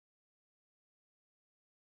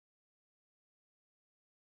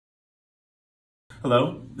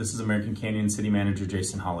Hello, this is American Canyon City Manager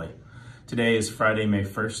Jason Hawley. Today is Friday, May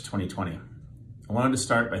 1st, 2020. I wanted to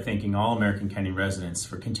start by thanking all American Canyon residents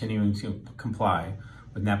for continuing to comply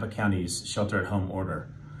with Napa County's shelter-at-home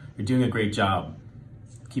order. You're doing a great job.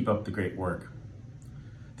 Keep up the great work.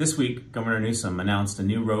 This week, Governor Newsom announced a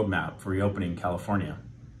new roadmap for reopening California.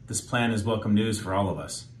 This plan is welcome news for all of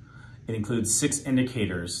us. It includes 6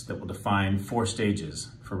 indicators that will define 4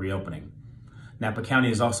 stages for reopening. Napa County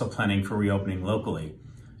is also planning for reopening locally,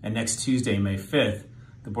 and next Tuesday, May 5th,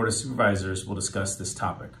 the Board of Supervisors will discuss this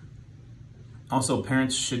topic. Also,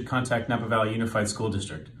 parents should contact Napa Valley Unified School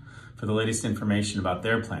District for the latest information about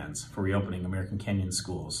their plans for reopening American Canyon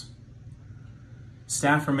schools.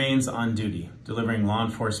 Staff remains on duty, delivering law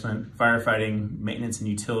enforcement, firefighting, maintenance and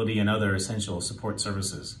utility, and other essential support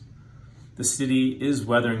services. The city is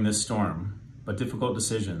weathering this storm, but difficult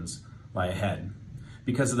decisions lie ahead.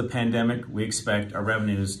 Because of the pandemic, we expect our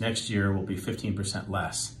revenues next year will be 15%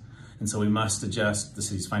 less, and so we must adjust the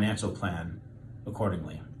city's financial plan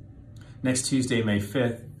accordingly. Next Tuesday, May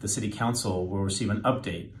 5th, the City Council will receive an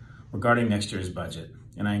update regarding next year's budget,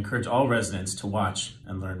 and I encourage all residents to watch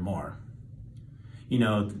and learn more. You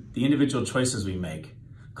know, the individual choices we make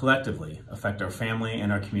collectively affect our family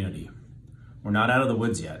and our community. We're not out of the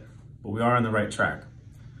woods yet, but we are on the right track,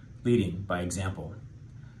 leading by example.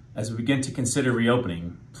 As we begin to consider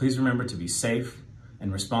reopening, please remember to be safe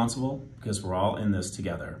and responsible because we're all in this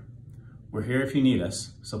together. We're here if you need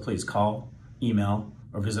us, so please call, email,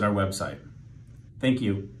 or visit our website. Thank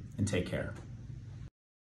you and take care.